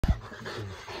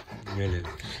Really?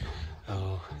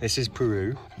 Oh, this is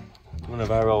Peru, one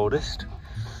of our oldest,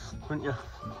 aren't you?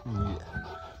 Yeah.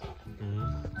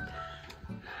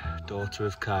 Daughter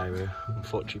of Cairo.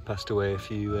 Unfortunately passed away a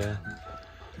few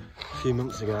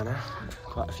months ago now.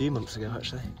 Quite a few months ago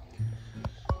actually.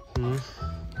 I'm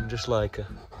just like her.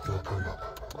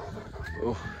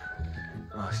 Oh,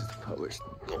 this is the part where it's...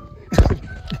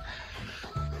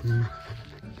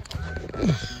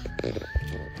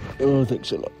 Oh,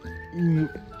 thanks a lot.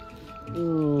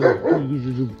 Oh, this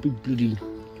is a big bloody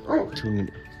tongue.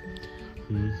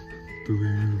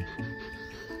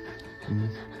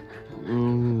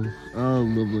 Oh,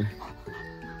 lovely.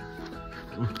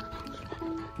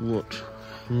 What?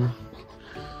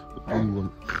 What do you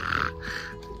want?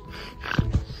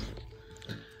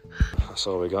 That's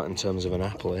all we got in terms of an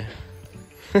apple here.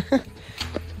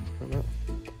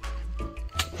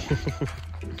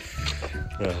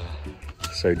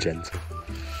 So gentle.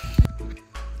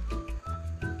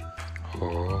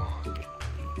 Oh.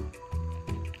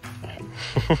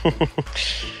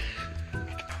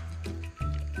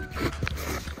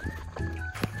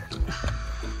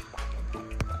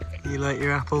 You like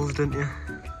your apples, don't you?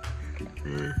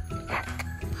 Yeah.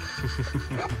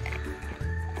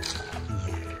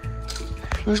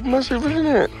 It's massive, isn't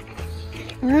it?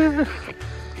 Yeah.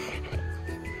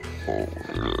 Oh,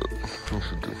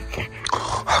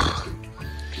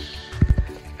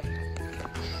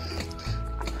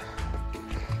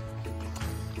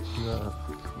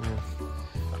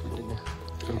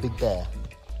 a big bear.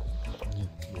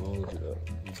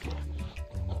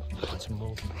 Some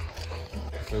more.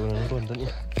 You want another one, don't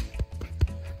you?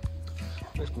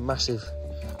 That's massive.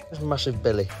 That's massive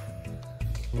belly.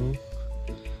 You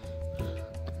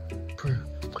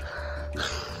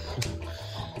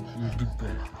big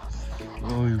bear.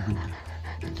 Oh, you big bear.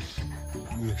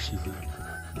 Yes, you will.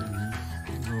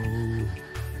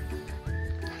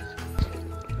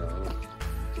 Oh.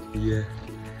 Yeah.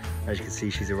 As you can see,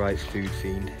 she's a right food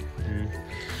fiend.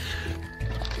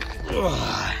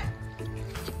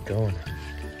 Go on.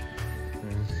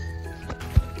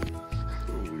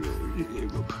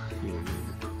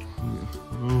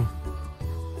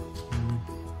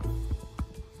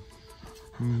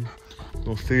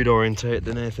 More food orientated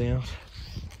than anything else.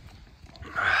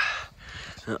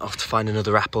 I'll have to find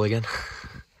another apple again.